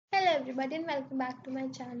everybody and welcome back to my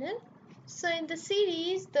channel. So in the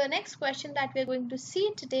series, the next question that we are going to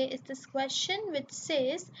see today is this question which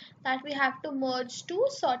says that we have to merge two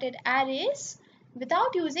sorted arrays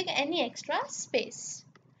without using any extra space.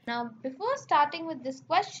 Now before starting with this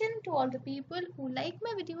question, to all the people who like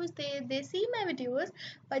my videos, they see my videos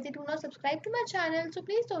but they do not subscribe to my channel, so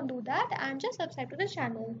please don't do that and just subscribe to the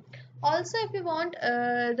channel. Also, if you want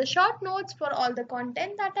the short notes for all the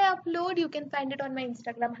content that I upload, you can find it on my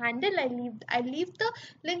Instagram handle. I leave the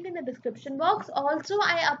link in the description box. Also,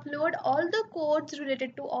 I upload all the codes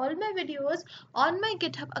related to all my videos on my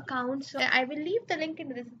GitHub account. So I will leave the link in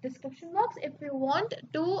the description box. If you want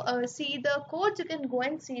to see the codes, you can go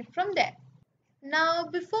and see it from there. Now,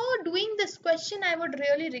 before doing this question, I would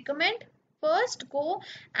really recommend first go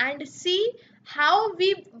and see how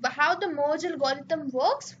the merge algorithm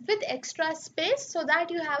works with extra space so that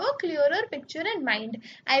you have a clearer picture in mind.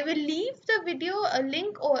 I will leave the video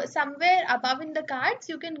link or somewhere above in the cards.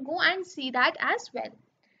 You can go and see that as well.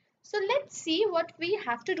 So let's see what we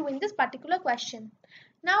have to do in this particular question.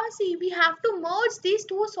 Now see, we have to merge these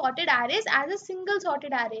two sorted arrays as a single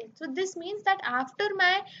sorted array. So this means that after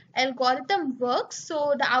my algorithm works,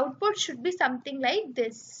 so the output should be something like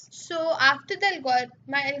this. So after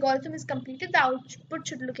my algorithm is completed, the output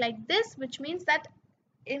should look like this, which means that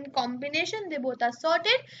in combination they both are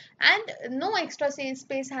sorted and no extra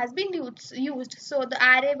space has been used. So the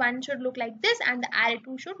array 1 should look like this and the array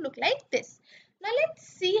 2 should look like this. Now let's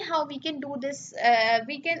see how we can do this.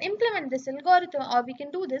 We can implement this algorithm or we can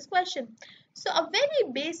do this question. So a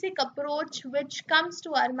very basic approach which comes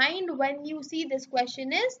to our mind when you see this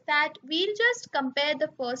question is that we'll just compare the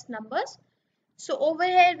first numbers. So over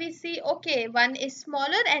here we see, okay, 1 is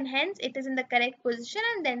smaller and hence it is in the correct position,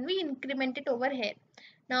 and then we increment it over here.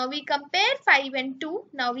 Now we compare 5 and 2.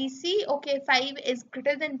 Now we see, okay, 5 is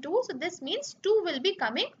greater than 2. So this means 2 will be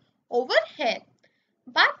coming over here.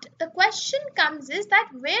 But the question comes is that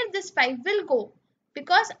where this 5 will go,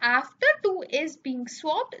 because after 2 is being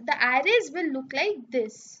swapped, the arrays will look like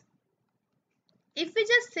this. If we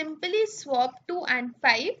just simply swap 2 and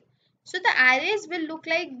 5, so the arrays will look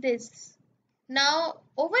like this. Now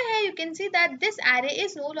over here you can see that this array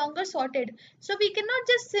is no longer sorted. So we cannot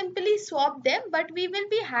just simply swap them, but we will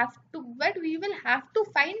have to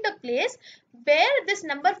find a place where this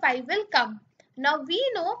number 5 will come. Now we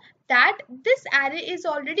know that this array is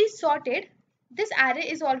already sorted.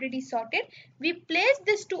 We place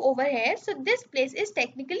this 2 over here, so this place is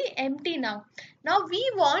technically empty now. Now we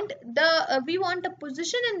want a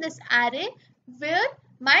position in this array where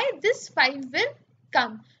this 5 will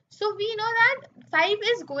come. So we know that 5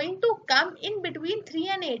 is going to come in between 3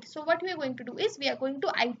 and 8. So what we are going to do is we are going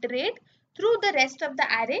to iterate through the rest of the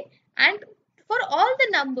array, and for all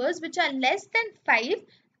the numbers which are less than 5,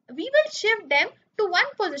 we will shift them to one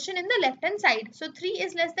position in the left hand side. So 3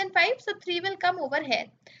 is less than 5, so 3 will come over here.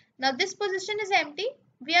 Now this position is empty.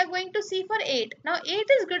 We are going to see for 8. Now 8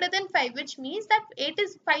 is greater than 5, which means that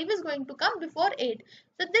 5 is going to come before 8.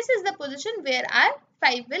 So this is the position where our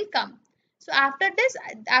 5 will come. So after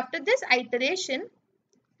this iteration,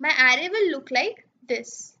 my array will look like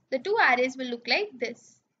this. The two arrays will look like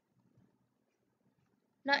this.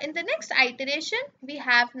 Now in the next iteration, we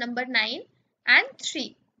have number 9 and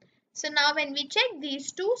 3. So now when we check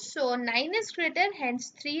these two, so 9 is greater,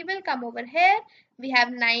 hence 3 will come over here. We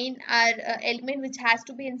have 9, our element which has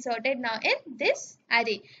to be inserted now in this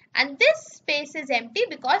array. And this space is empty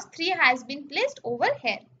because 3 has been placed over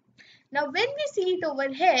here. Now when we see it over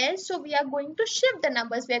here, so we are going to shift the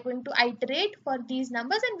numbers. We are going to iterate for these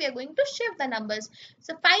numbers and we are going to shift the numbers.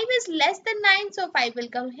 So 5 is less than 9, so 5 will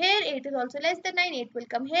come here. 8 is also less than 9, 8 will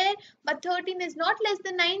come here. But 13 is not less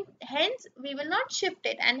than 9, hence we will not shift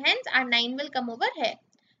it, and hence our 9 will come over here.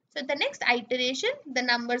 So the next iteration, the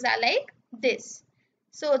numbers are like this.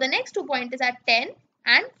 So the next 2 pointers are 10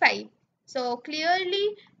 and 5. So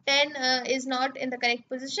clearly 10 is not in the correct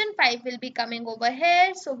position. 5 will be coming over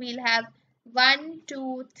here. So we'll have 1,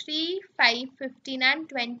 2, 3, 5, 15 and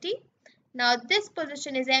 20. Now this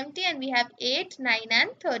position is empty and we have 8, 9 and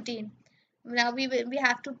 13. Now we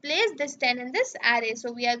have to place this 10 in this array.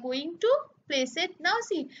 So we are going to place it. Now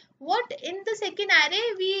see what in the second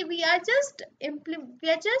array we are just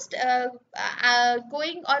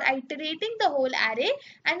going or iterating the whole array,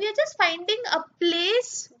 and we are just finding a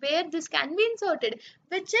place where this can be inserted,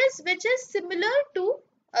 which is similar to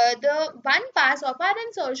the one pass of our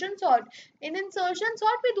insertion sort. In insertion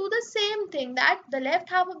sort we do the same thing, that the left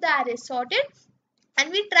half of the array is sorted and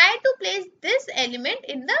we try to place this element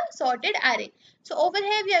in the sorted array. So over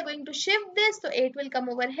here we are going to shift this. So 8 will come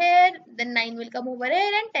over here, then 9 will come over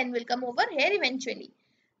here and 10 will come over here eventually.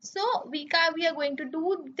 So we are going to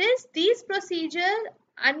do these procedure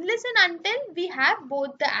unless and until we have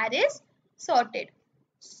both the arrays sorted.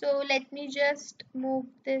 So let me just move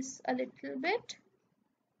this a little bit.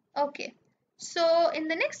 Okay. So in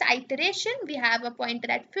the next iteration, we have a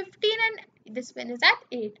pointer at 15 and this one is at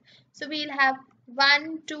 8. So we'll have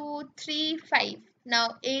 1, 2, 3, 5.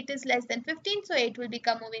 Now 8 is less than 15, so 8 will be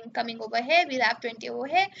coming over here. We'll have 20 over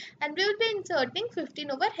here and we will be inserting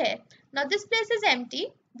 15 over here. Now this place is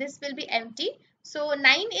empty. This will be empty. So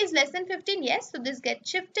 9 is less than 15, yes. So this gets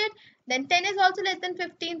shifted. Then 10 is also less than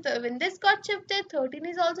 15. So when this got shifted, 13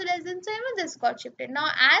 is also less than 7. This got shifted. Now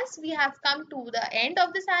as we have come to the end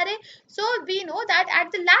of this array, so we know that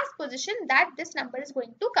at the last position that this number is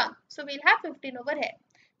going to come. So we'll have 15 over here.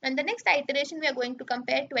 And the next iteration we are going to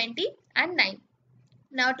compare 20 and 9.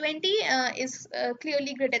 Now 20 is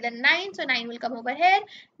clearly greater than 9, so 9 will come over here.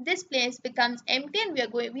 This place becomes empty and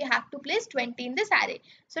we have to place 20 in this array.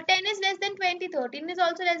 So 10 is less than 20, 13 is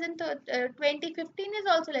also less than 20, 15 is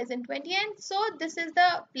also less than 20, and so this is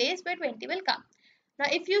the place where 20 will come. Now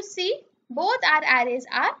if you see, both our arrays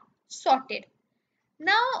are sorted.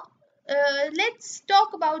 Now let's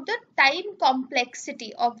talk about the time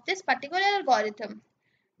complexity of this particular algorithm.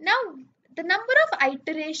 Now the number of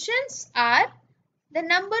iterations are the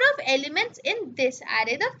number of elements in this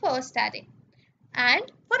array, the first array, and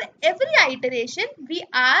for every iteration we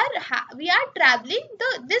are traveling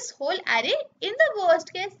this whole array in the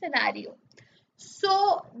worst case scenario.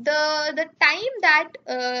 So the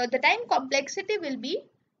time complexity will be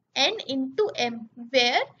n into m,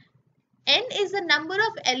 where n is the number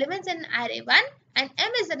of elements in array 1 and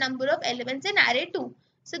m is the number of elements in array 2.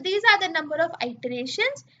 So these are the number of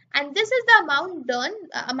iterations and this is the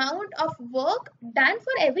amount of work done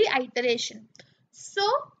for every iteration. So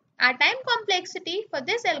our time complexity for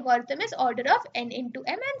this algorithm is order of n into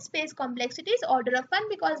m, and space complexity is order of 1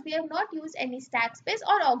 because we have not used any stack space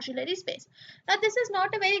or auxiliary space. Now this is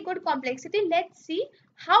not a very good complexity. Let's see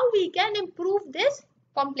how we can improve this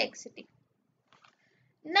complexity.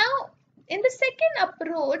 Now in the second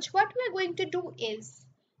approach, what we are going to do is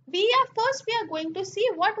we are going to see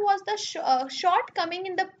what was the shortcoming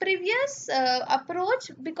in the previous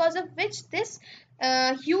approach because of which this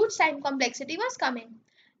huge time complexity was coming.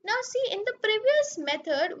 Now see, in the previous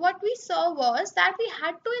method what we saw was that we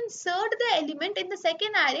had to insert the element in the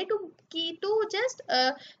second array to just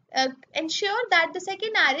ensure that the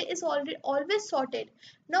second array is always sorted.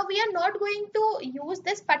 Now we are not going to use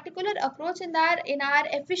this particular approach in our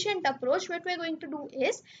efficient approach. What we are going to do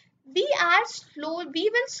is we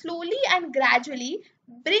will slowly and gradually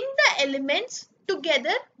bring the elements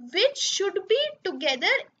together which should be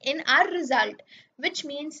together in our result, which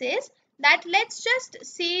means is that let's just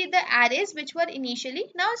see the arrays which were initially.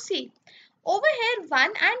 Now see, over here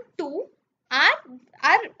 1 and 2 are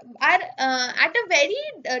at a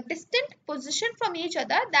very distant position from each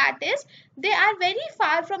other, that is they are very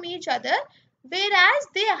far from each other, whereas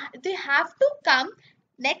they have to come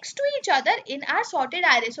next to each other in our sorted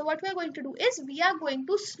array. So what we are going to do is we are going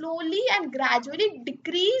to slowly and gradually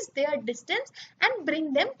decrease their distance and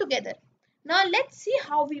bring them together. Now let's see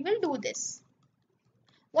how we will do this.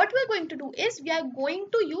 What we are going to do is we are going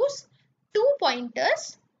to use 2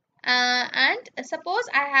 pointers and suppose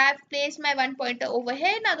I have placed my 1 pointer over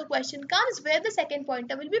here. Now the question comes where the second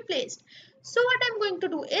pointer will be placed. So what I am going to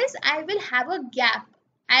do is I will have a gap.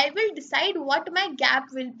 I will decide what my gap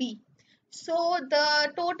will be. So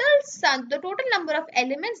the total number of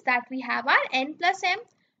elements that we have are n plus m.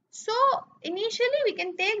 So initially we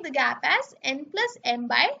can take the gap as n plus m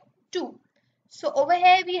by 2. So over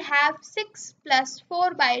here we have 6 plus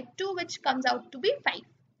 4 by 2, which comes out to be 5.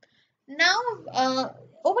 Now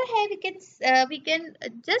over here we can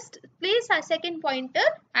just place our second pointer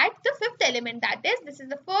at the fifth element, that is this is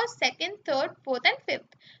the first, second, third, fourth and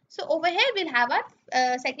fifth. So over here we'll have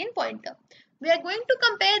our second pointer. We are going to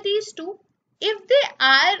compare these two. If they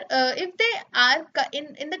are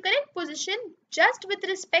in the correct position just with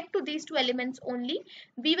respect to these two elements only,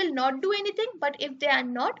 we will not do anything, but if they are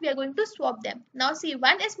not, we are going to swap them. Now see,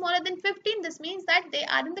 1 is smaller than 15, this means that they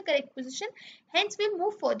are in the correct position, hence we'll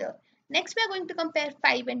move further. Next we are going to compare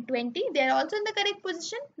 5 and 20, they are also in the correct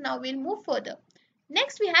position. Now we'll move further.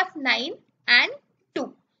 Next we have 9 and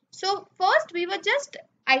 2. So first we were just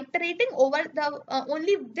iterating over the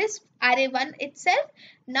only this array 1 itself.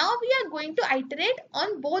 Now we are going to iterate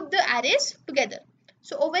on both the arrays together.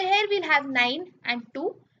 So over here we'll have 9 and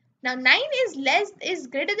 2. Now 9 is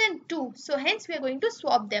greater than 2, so hence we are going to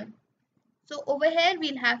swap them. So over here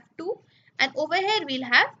we'll have 2 and over here we'll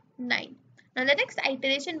have 9. Now the next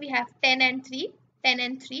iteration we have 10 and 3. 10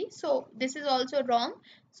 and 3. So this is also wrong.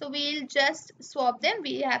 So we'll just swap them.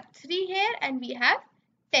 We have 3 here and we have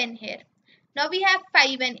 10 here. Now we have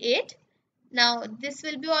 5 and 8. Now this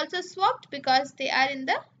will be also swapped because they are in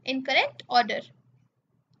the incorrect order.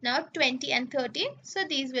 Now 20 and 13. So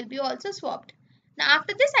these will be also swapped. Now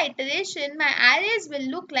after this iteration, my arrays will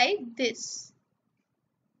look like this.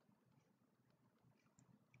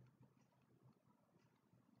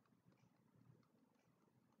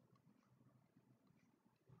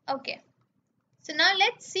 Okay. So now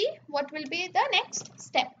let's see what will be the next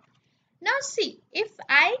step. Now see, if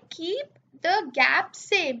I keep the gap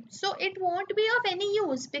same, so it won't be of any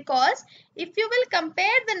use, because if you will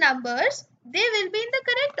compare the numbers, they will be in the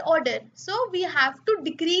correct order. So we have to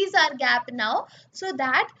decrease our gap now, so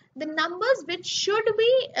that the numbers which should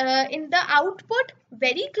be in the output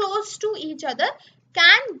very close to each other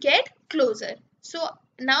can get closer. So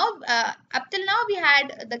now up till now we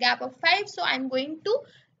had the gap of 5, so I'm going to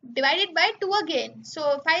divide it by 2 again.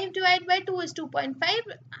 So 5 divided by 2 is 2.5,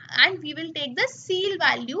 and we will take the ceil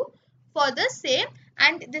value for the same.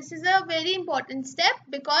 And this is a very important step,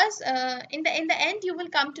 because in the end you will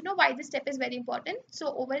come to know why this step is very important.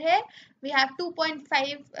 So over here we have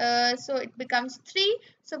 2.5, so it becomes 3.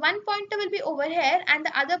 So one pointer will be over here and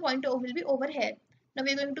the other pointer will be over here. Now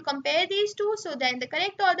we are going to compare these two, so they are in the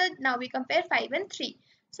correct order. Now we compare 5 and 3.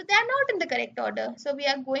 So they are not in the correct order. So we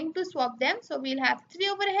are going to swap them. So we'll have 3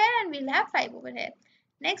 over here and we'll have 5 over here.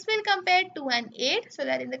 Next we'll compare 2 and 8. So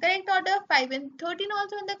they are in the correct order. 5 and 13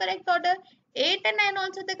 also in the correct order. 8 and 9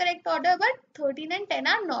 also in the correct order. But 13 and 10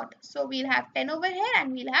 are not. So we'll have 10 over here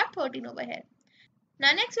and we'll have 13 over here.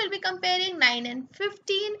 Now next we'll be comparing 9 and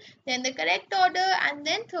 15. They're in the correct order. And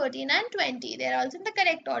then 13 and 20. They are also in the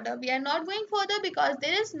correct order. We are not going further because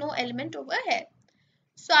there is no element over here.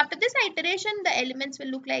 So after this iteration, the elements will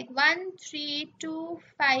look like 1, 3, 2,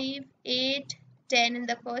 5, 8, 10 in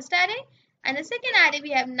the first array. And the second array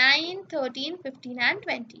we have 9, 13, 15 and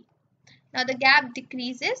 20. Now the gap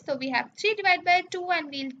decreases. So we have 3 divided by 2 and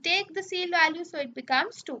we'll take the ceil value, so it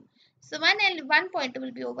becomes 2. So one pointer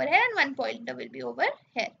will be over here and one pointer will be over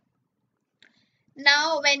here.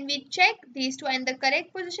 Now when we check these two are in the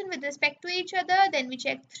correct position with respect to each other, then we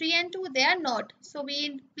check 3 and 2, they are not. So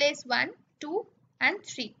we'll place 1, 2 and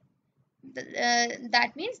 3.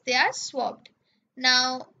 That means they are swapped.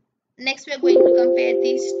 Now next we are going to compare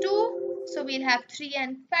these two. So we'll have 3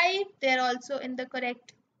 and 5. They are also in the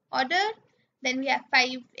correct order. Then we have 5,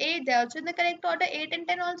 8. They are also in the correct order. 8 and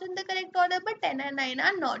 10 also in the correct order. But 10 and 9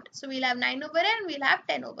 are not. So we'll have 9 over here and we'll have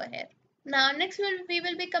 10 over here. Now next we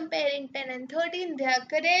will be comparing 10 and 13. They are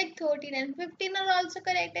correct. 13 and 15 are also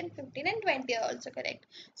correct. And 15 and 20 are also correct.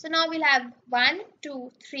 So now we'll have 1,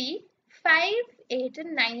 2, 3, 5, 8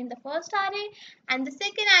 and 9 in the first array. And the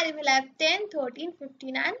second array will have 10, 13,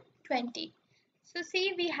 15 and 20. So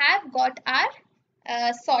see, we have got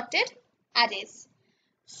our sorted arrays.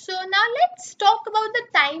 So now let's talk about the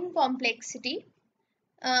time complexity.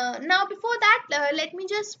 Now before that, let me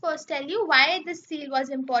just first tell you why this ceil was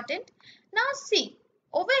important. Now see,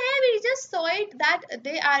 over here we just saw it that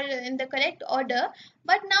they are in the correct order.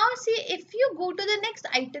 But now see, if you go to the next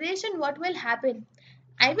iteration, what will happen?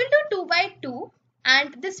 I will do 2 by 2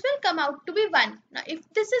 and this will come out to be 1. Now if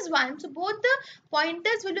this is 1, so both the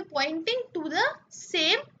pointers will be pointing to the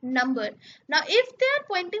same number. Now if they are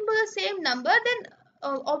pointing to the same number, then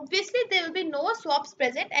obviously there will be no swaps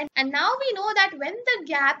present, and now we know that when the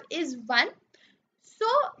gap is 1, so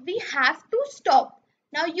we have to stop.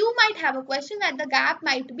 Now you might have a question that the gap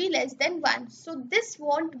might be less than 1, so this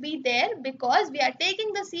won't be there because we are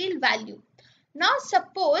taking the ceil value. Now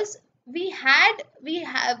suppose we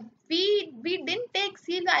didn't take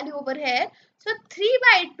ceil value over here, so 3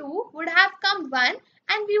 by 2 would have come 1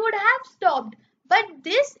 and we would have stopped. But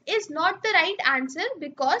this is not the right answer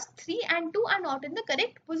because 3 and 2 are not in the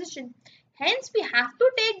correct position. Hence, we have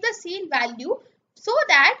to take the ceil value so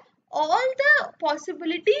that all the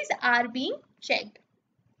possibilities are being checked.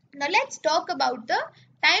 Now, let's talk about the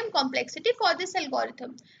time complexity for this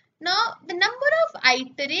algorithm. Now, the number of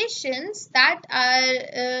iterations that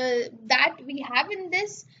we have in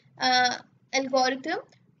this algorithm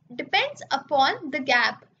depends upon the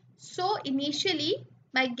gap. So, initially,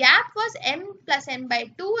 my gap was m plus n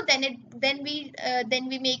by 2, then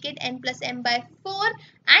we make it n plus m by 4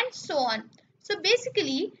 and so on. So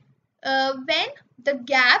basically when the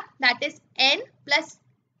gap, that is n plus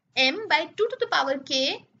m by 2 to the power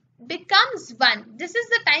k, becomes 1, this is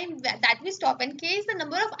the time that we stop, and k is the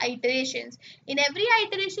number of iterations. In every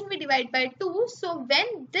iteration we divide by 2, so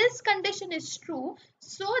when this condition is true,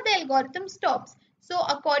 so the algorithm stops. So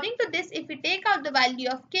according to this, if we take out the value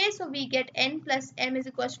of k, so we get n plus m is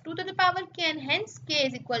equals to 2 to the power k, and hence k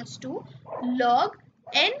is equals to log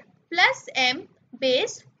n plus m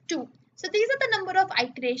base 2. So these are the number of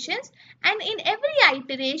iterations, and in every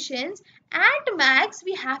iterations at max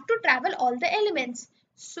we have to travel all the elements.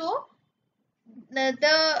 So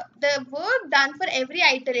the work done for every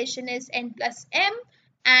iteration is n plus m,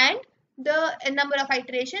 and the number of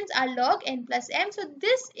iterations are log n plus m. So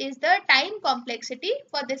this is the time complexity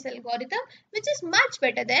for this algorithm, which is much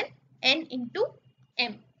better than n into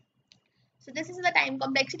m. So this is the time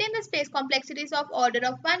complexity, and the space complexity is of order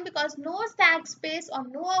of 1 because no stack space or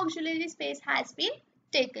no auxiliary space has been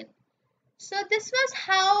taken. So this was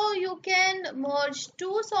how you can merge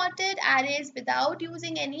two sorted arrays without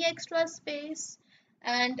using any extra space.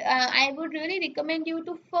 And I would really recommend you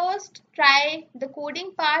to first try the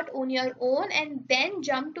coding part on your own and then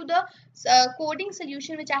jump to the coding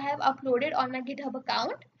solution which I have uploaded on my GitHub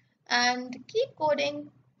account, and keep coding.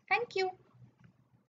 Thank you.